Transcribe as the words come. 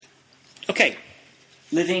Okay,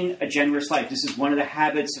 living a generous life. This is one of the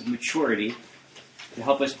habits of maturity to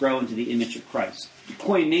help us grow into the image of Christ.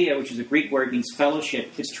 Koinonia, which is a Greek word, means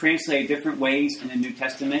fellowship. It's translated different ways in the New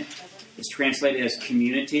Testament. It's translated as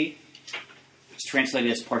community. It's translated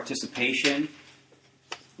as participation.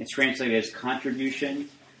 It's translated as contribution.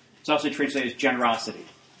 It's also translated as generosity.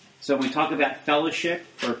 So when we talk about fellowship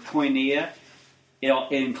or koinonia,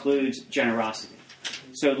 it includes generosity.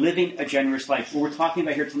 So living a generous life. What we're talking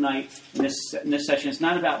about here tonight in this session is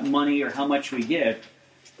not about money or how much we give.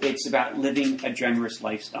 It's about living a generous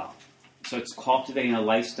lifestyle. So it's cultivating a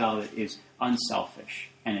lifestyle that is unselfish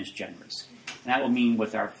and is generous. And that will mean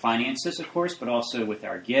with our finances, of course, but also with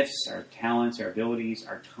our gifts, our talents, our abilities,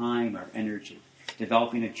 our time, our energy.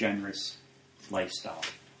 Developing a generous lifestyle.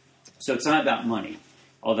 So it's not about money,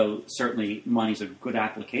 although certainly money is a good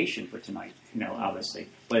application for tonight, obviously.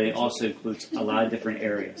 But it also includes a lot of different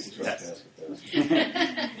areas. Yes.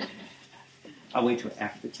 I'll wait till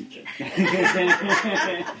after the teaching.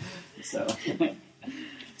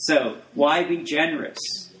 So why be generous?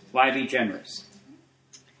 Why be generous?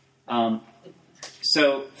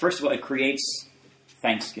 So first of all, it creates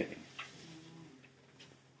thanksgiving.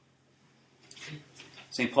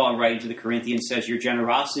 St. Paul, writing to the Corinthians, says, your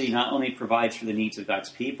generosity not only provides for the needs of God's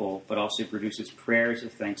people, but also produces prayers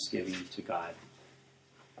of thanksgiving to God.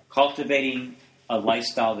 Cultivating a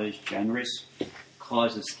lifestyle that is generous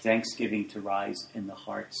causes thanksgiving to rise in the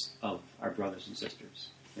hearts of our brothers and sisters.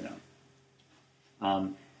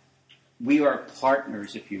 We are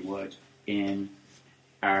partners, if you would, in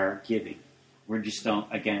our giving. We just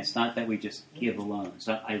don't, again, it's not that we just give alone. It's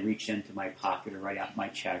not I reach into my pocket or write out my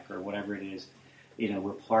check or whatever it is.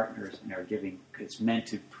 We're partners in our giving. It's meant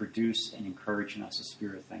to produce and encourage in us a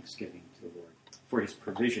spirit of thanksgiving to the Lord for his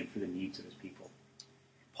provision for the needs of his people.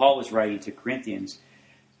 Paul was writing to Corinthians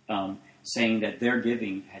saying that their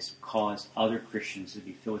giving has caused other Christians to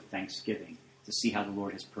be filled with thanksgiving to see how the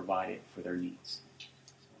Lord has provided for their needs.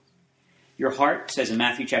 Your heart, says in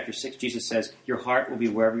Matthew chapter 6, Jesus says, your heart will be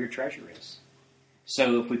wherever your treasure is.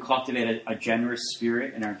 So if we cultivate a generous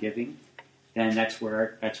spirit in our giving, then that's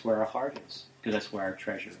where our heart is, because that's where our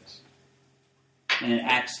treasure is. And in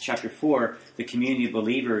Acts chapter 4, the community of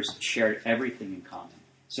believers shared everything in common.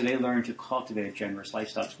 So they learned to cultivate a generous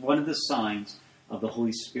lifestyle. It's one of the signs of the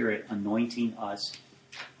Holy Spirit anointing us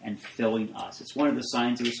and filling us. It's one of the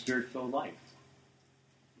signs of a Spirit-filled life.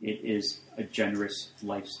 It is a generous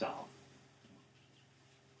lifestyle.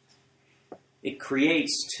 It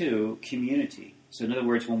creates, too, community. So in other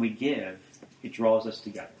words, when we give, it draws us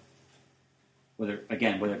together. Whether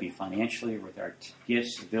it be financially or with our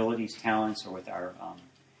gifts, abilities, talents, or with our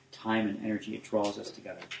time and energy, it draws us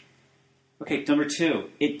together. Okay, number 2,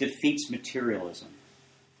 it defeats materialism.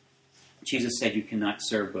 Jesus said you cannot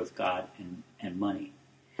serve both God and money.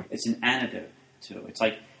 It's an antidote to it. It's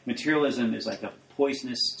like materialism is like a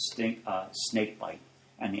poisonous snake bite,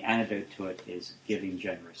 and the antidote to it is giving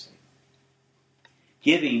generously.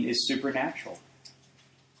 Giving is supernatural.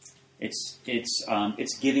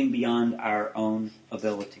 It's giving beyond our own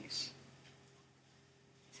abilities.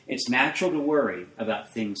 It's natural to worry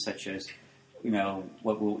about things such as,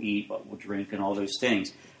 what we'll eat, what we'll drink, and all those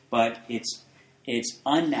things. But it's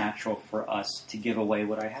unnatural for us to give away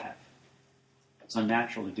what I have. It's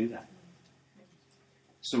unnatural to do that.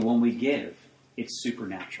 So when we give, it's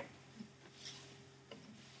supernatural.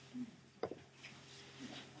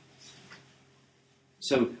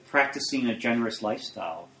 So practicing a generous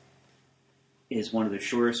lifestyle is one of the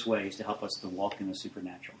surest ways to help us to walk in the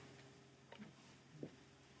supernatural.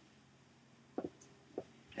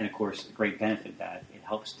 And of course, the great benefit of that, it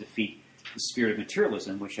helps defeat the spirit of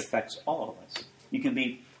materialism, which affects all of us. You can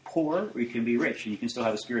be poor or you can be rich, and you can still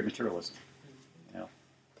have a spirit of materialism.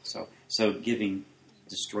 So giving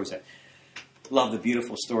destroys that. Love the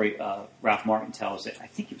beautiful story Ralph Martin tells. That I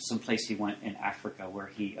think it was someplace he went in Africa where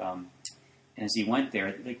he, as he went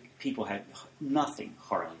there, people had nothing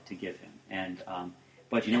hardly to give him. And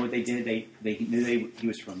but you know what they did? They knew he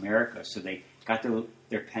was from America, so they got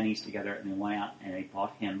their pennies together and they went out and they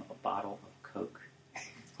bought him a bottle of Coke,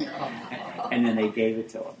 and then they gave it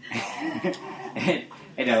to him.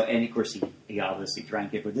 And of course he obviously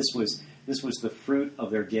drank it, but this was the fruit of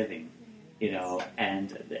their giving,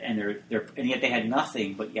 and yet they had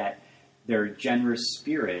nothing, but yet their generous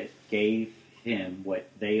spirit gave him what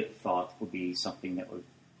they thought would be something that would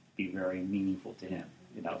be very meaningful to him.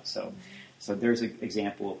 So there's an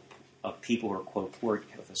example of people who are, quote, poor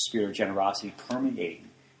with a spirit of generosity permeating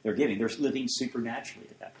their giving. They're living supernaturally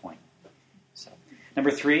at that point. So,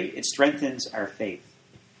 number 3, it strengthens our faith.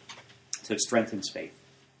 So it strengthens faith.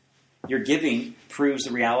 Your giving proves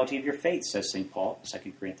the reality of your faith, says St. Paul,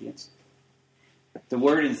 2 Corinthians. The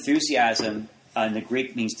word enthusiasm in the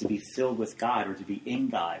Greek means to be filled with God or to be in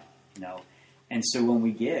God, And so when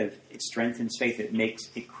we give, it strengthens faith.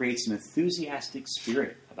 It creates an enthusiastic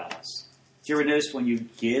spirit about us. Do you ever notice when you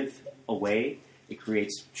give away, it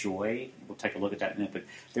creates joy? We'll take a look at that in a minute.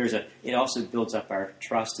 But it also builds up our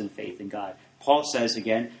trust and faith in God. Paul says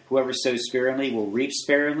again, whoever sows sparingly will reap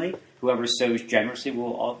sparingly. Whoever sows generously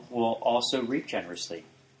will also reap generously.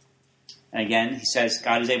 And again, he says,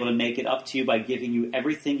 God is able to make it up to you by giving you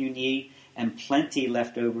everything you need and plenty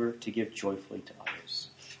left over to give joyfully to others.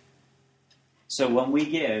 So when we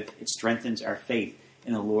give, it strengthens our faith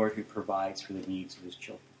in the Lord who provides for the needs of his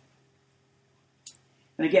children.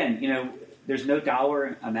 And again, there's no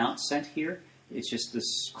dollar amount sent here. It's just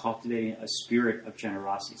this cultivating a spirit of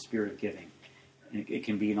generosity, spirit of giving. And it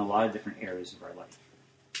can be in a lot of different areas of our life.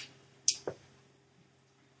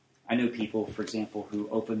 I know people, for example, who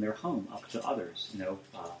open their home up to others.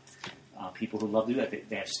 People who love to do that.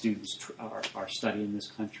 They have students are studying this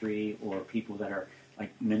country, or people that are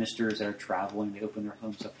like ministers that are traveling. They open their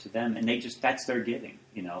homes up to them, and that's their giving,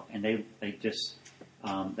 And they just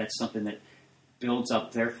that's something that builds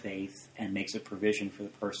up their faith and makes a provision for the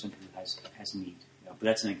person who has need. But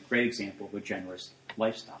that's a great example of a generous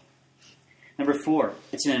lifestyle. Number 4,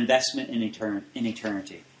 it's an investment in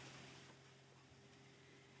eternity.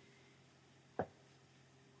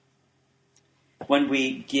 When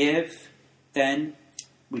we give, then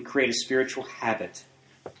we create a spiritual habit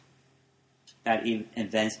that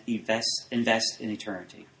invests in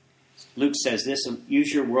eternity. Luke says this: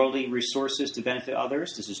 use your worldly resources to benefit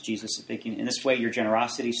others. This is Jesus speaking. In this way, your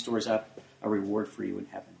generosity stores up a reward for you in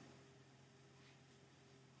heaven.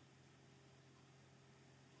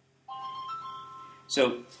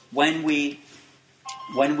 So when we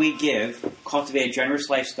give, cultivate a generous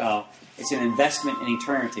lifestyle, it's an investment in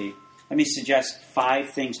eternity. Let me suggest 5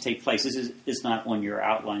 things take place. This is not on your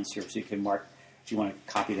outlines here, so you can mark if you want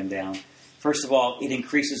to copy them down. First of all, it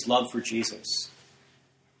increases love for Jesus.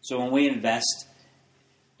 So when we invest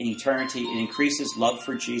in eternity, it increases love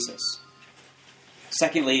for Jesus.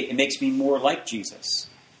 Secondly, it makes me more like Jesus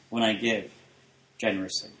when I give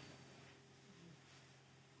generously.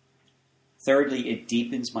 Thirdly, it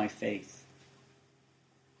deepens my faith.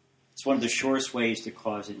 It's one of the surest ways to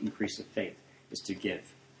cause an increase of faith, is to give.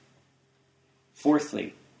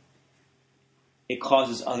 Fourthly, it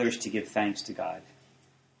causes others to give thanks to God.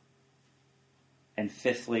 And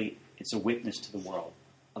fifthly, it's a witness to the world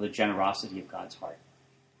of the generosity of God's heart.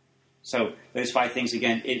 So those 5 things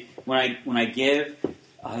again. When I give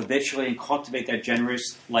habitually and cultivate that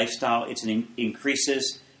generous lifestyle, it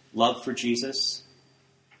increases love for Jesus,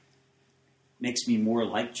 makes me more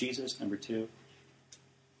like Jesus. Number 2.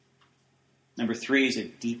 Number 3 is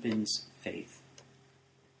it deepens faith.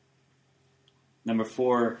 Number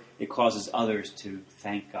 4, it causes others to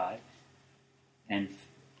thank God. And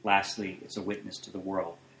lastly, it's a witness to the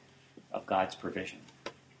world of God's provision.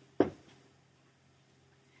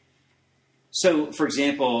 So, for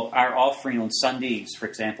example, our offering on Sundays, for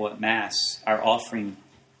example, at Mass, our offering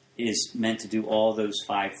is meant to do all those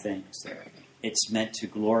 5 things there. It's meant to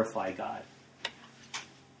glorify God.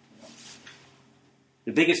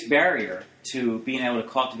 The biggest barrier to being able to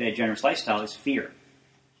cultivate a generous lifestyle is fear.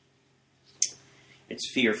 It's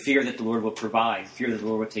fear that the Lord will provide, fear that the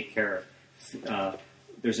Lord will take care of.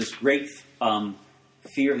 There's this great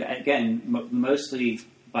fear that, again, mostly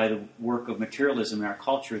by the work of materialism in our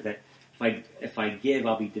culture, that if I give,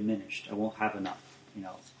 I'll be diminished. I won't have enough,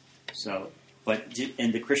 So, but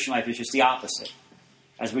in the Christian life, it's just the opposite.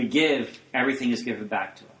 As we give, everything is given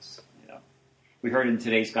back to us. We heard in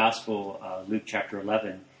today's gospel, Luke chapter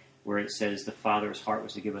 11, where it says the Father's heart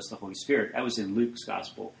was to give us the Holy Spirit. That was in Luke's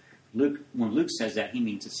gospel. When Luke says that, he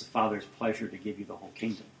means it's the Father's pleasure to give you the whole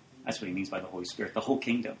kingdom. That's what he means by the Holy Spirit, the whole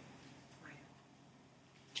kingdom.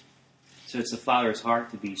 So it's the Father's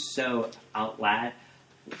heart to be so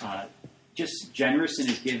just generous in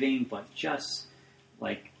his giving, but just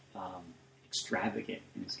extravagant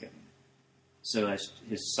in his giving. So as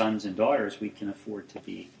his sons and daughters, we can afford to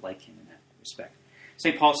be like him in that respect.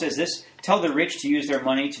 St. Paul says this: tell the rich to use their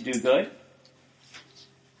money to do good,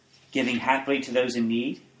 giving happily to those in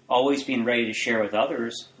need, always being ready to share with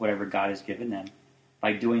others whatever God has given them.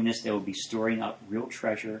 By doing this, they will be storing up real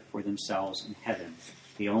treasure for themselves in heaven,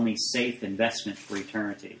 the only safe investment for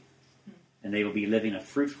eternity. And they will be living a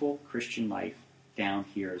fruitful Christian life down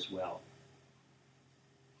here as well.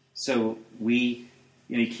 So you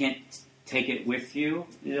can't take it with you,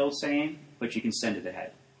 the old saying, but you can send it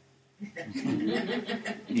ahead.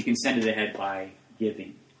 You can send it ahead by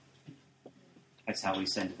giving. That's how we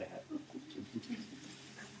send it ahead.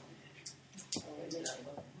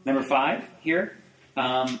 Number 5 here,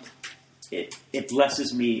 it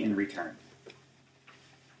blesses me in return.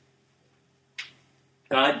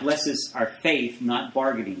 God blesses our faith, not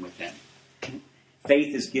bargaining with him.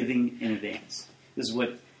 Faith is giving in advance. This is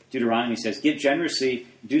what Deuteronomy says. Give generously,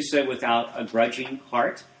 do so without a grudging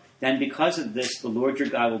heart. Then because of this, the Lord your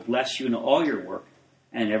God will bless you in all your work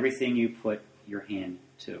and in everything you put your hand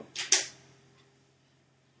to.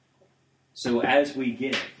 So as we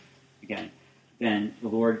give, again, then the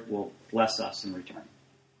Lord will bless us in return.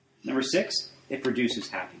 Number 6, it produces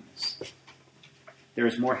happiness. There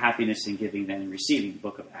is more happiness in giving than in receiving, the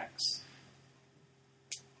book of Acts.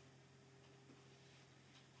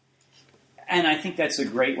 And I think that's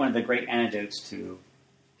one of the great antidotes to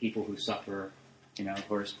people who suffer, of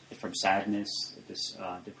course, from sadness,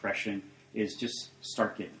 depression, is just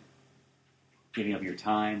start giving. Giving of your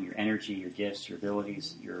time, your energy, your gifts, your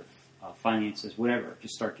abilities, your finances, whatever.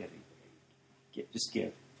 Just start giving. Just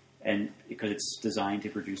give. And because it's designed to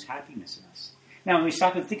produce happiness in us. Now, when we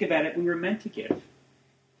stop and think about it, we were meant to give.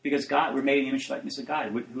 Because we're made in the image and likeness of God.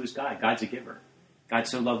 Who is God? God's a giver. God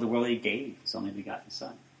so loved the world that he gave his only begotten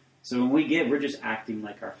Son. So when we give, we're just acting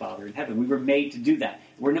like our Father in heaven. We were made to do that.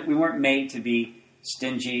 We weren't made to be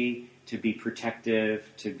stingy, to be protective,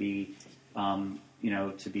 to be,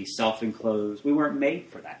 to be self-enclosed. We weren't made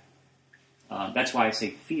for that. That's why I say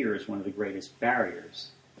fear is one of the greatest barriers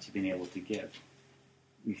to being able to give.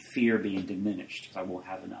 We fear being diminished because I won't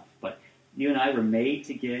have enough. But you and I were made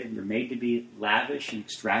to give. We're made to be lavish and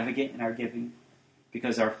extravagant in our giving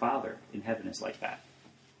because our Father in heaven is like that.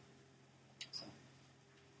 So.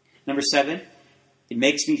 Number 7, it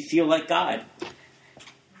makes me feel like God.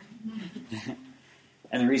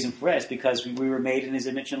 And the reason for that is because we were made in his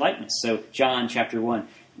image and likeness. So John chapter 1,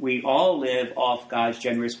 we all live off God's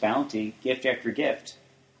generous bounty, gift after gift.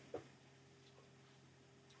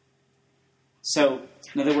 So,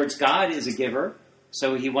 in other words, God is a giver,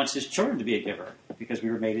 so he wants his children to be a giver because we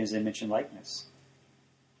were made in his image and likeness.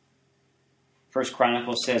 First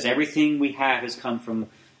Chronicles says, everything we have has come from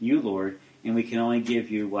you, Lord, and we can only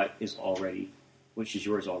give you which is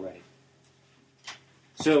yours already.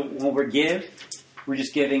 So when we give, we're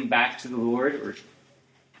just giving back to the Lord or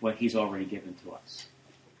what he's already given to us.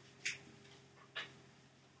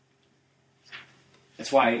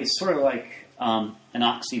 That's why it's sort of like an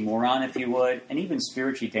oxymoron, if you would, and even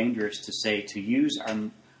spiritually dangerous to say to use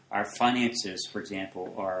our finances, for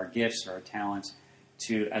example, or our gifts or our talents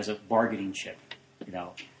as a bargaining chip.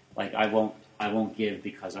 Like I won't give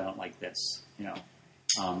because I don't like this.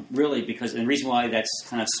 Really, because and the reason why that's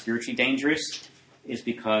kind of spiritually dangerous is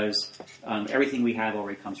because everything we have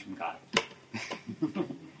already comes from God.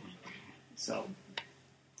 So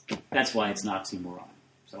that's why it's an oxymoron.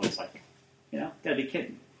 So it's like, gotta be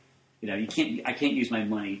kidding. I can't use my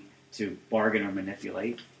money to bargain or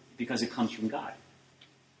manipulate because it comes from God.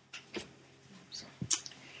 So.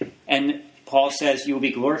 And Paul says you will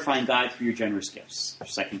be glorifying God through your generous gifts.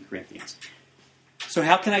 2 Corinthians. So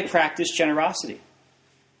how can I practice generosity?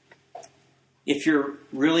 If you're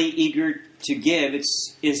really eager to give, it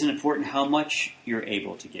isn't important how much you're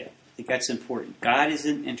able to give. I think that's important. God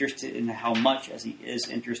isn't interested in how much as he is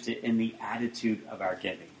interested in the attitude of our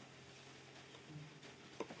giving.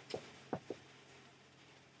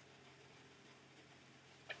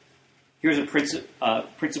 Here's a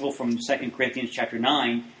principle from 2 Corinthians chapter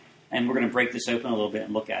 9, and we're going to break this open a little bit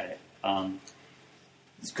and look at it.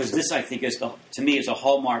 Because this, I think, to me, is a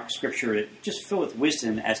hallmark scripture that just filled with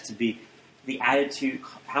wisdom as to be the attitude,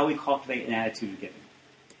 how we cultivate an attitude of giving.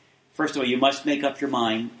 First of all, you must make up your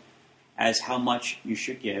mind as how much you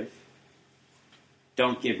should give.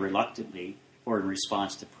 Don't give reluctantly or in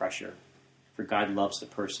response to pressure, for God loves the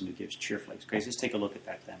person who gives cheerfully. Okay, so let's take a look at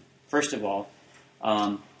that then. First of all,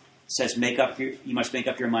 it says you must make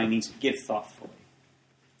up your mind means give thoughtfully.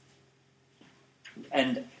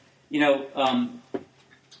 And,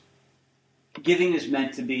 giving is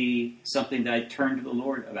meant to be something that I turn to the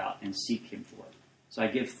Lord about and seek him for. So I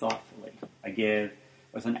give thoughtfully. I give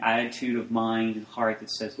with an attitude of mind and heart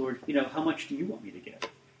that says, Lord, how much do you want me to give?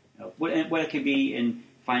 What it could be in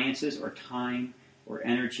finances or time or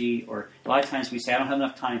energy, or a lot of times we say, I don't have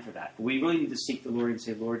enough time for that. But we really need to seek the Lord and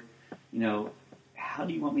say, Lord, how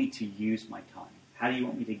do you want me to use my time? How do you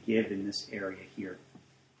want me to give in this area here?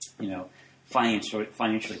 Financially,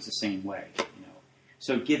 it's the same way.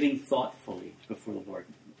 So giving thoughtfully before the Lord,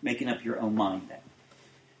 making up your own mind then.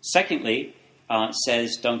 Secondly, it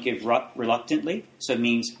says don't give reluctantly, so it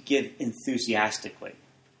means give enthusiastically.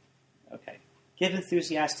 Okay, give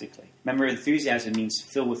enthusiastically. Remember, enthusiasm means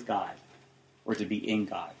fill with God or to be in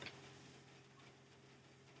God.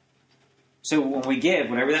 So when we give,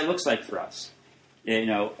 whatever that looks like for us,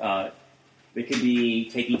 It could be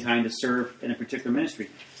taking time to serve in a particular ministry.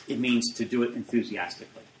 It means to do it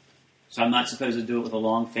enthusiastically. So I'm not supposed to do it with a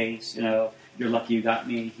long face, you're lucky you got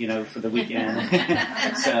me, for the weekend.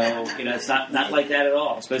 So, it's not like that at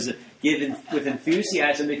all. It's supposed to give with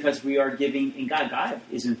enthusiasm because we are giving in God. God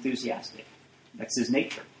is enthusiastic. That's his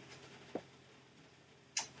nature.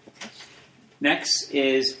 Next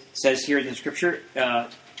says here in the scripture,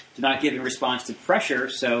 do not give in response to pressure,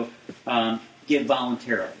 so give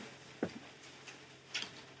voluntarily.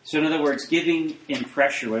 So in other words, giving in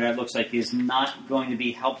pressure, what that looks like, is not going to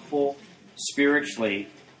be helpful spiritually,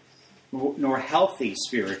 nor healthy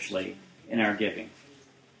spiritually in our giving.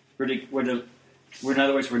 In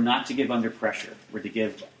other words, we're not to give under pressure. We're to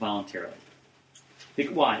give voluntarily.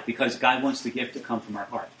 Why? Because God wants the gift to come from our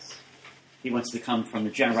hearts. He wants to come from the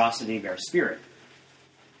generosity of our spirit.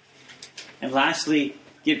 And lastly,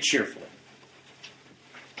 give cheerfully.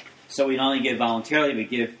 So we not only give voluntarily, we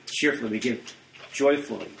give cheerfully, we give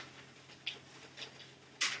joyfully.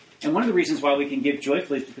 And one of the reasons why we can give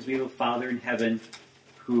joyfully is because we have a Father in heaven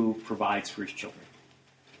who provides for his children.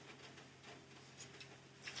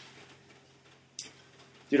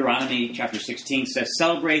 Deuteronomy chapter 16 says,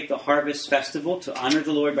 celebrate the harvest festival to honor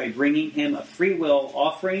the Lord by bringing him a free will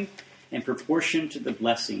offering in proportion to the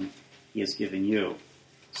blessing he has given you.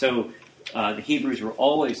 So the Hebrews were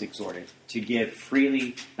always exhorted to give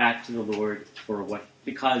freely back to the Lord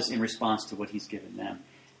because in response to what he's given them.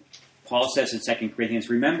 Paul says in 2 Corinthians,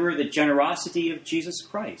 remember the generosity of Jesus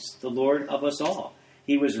Christ, the Lord of us all.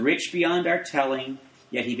 He was rich beyond our telling,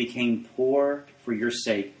 yet he became poor for your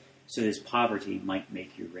sake, so that his poverty might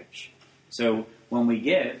make you rich. So when we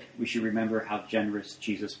give, we should remember how generous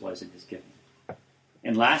Jesus was in his giving.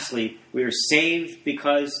 And lastly, we are saved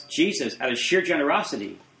because Jesus, out of sheer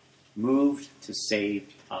generosity, moved to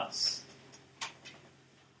save us.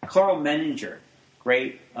 Carl Menninger,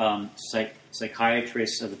 great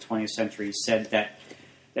psychiatrist of the 20th century, said that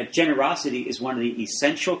generosity is one of the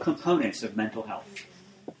essential components of mental health.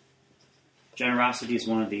 Generosity is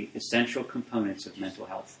one of the essential components of mental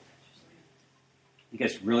health. I think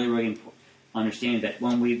it's really, really important understanding that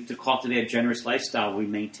when to cultivate a generous lifestyle, we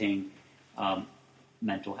maintain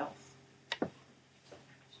mental health.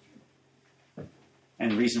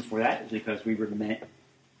 And the reason for that is because we were meant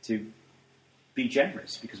to be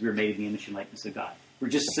generous, because we were made in the image and likeness of God. We're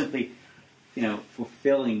just simply,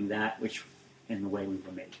 fulfilling that which in the way we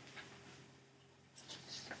were made.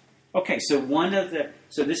 Okay, so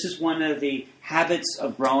this is one of the habits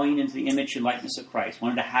of growing into the image and likeness of Christ.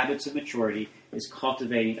 One of the habits of maturity is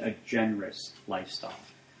cultivating a generous lifestyle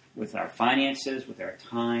with our finances, with our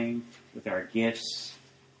time, with our gifts,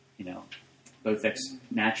 both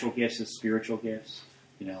natural gifts and spiritual gifts,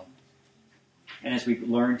 And as we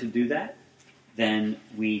learn to do that, then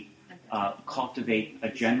we cultivate a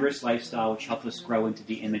generous lifestyle which helps us grow into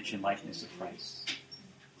the image and likeness of Christ.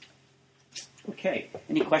 Okay.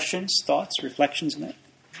 Any questions, thoughts, reflections on that?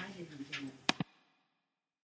 I didn't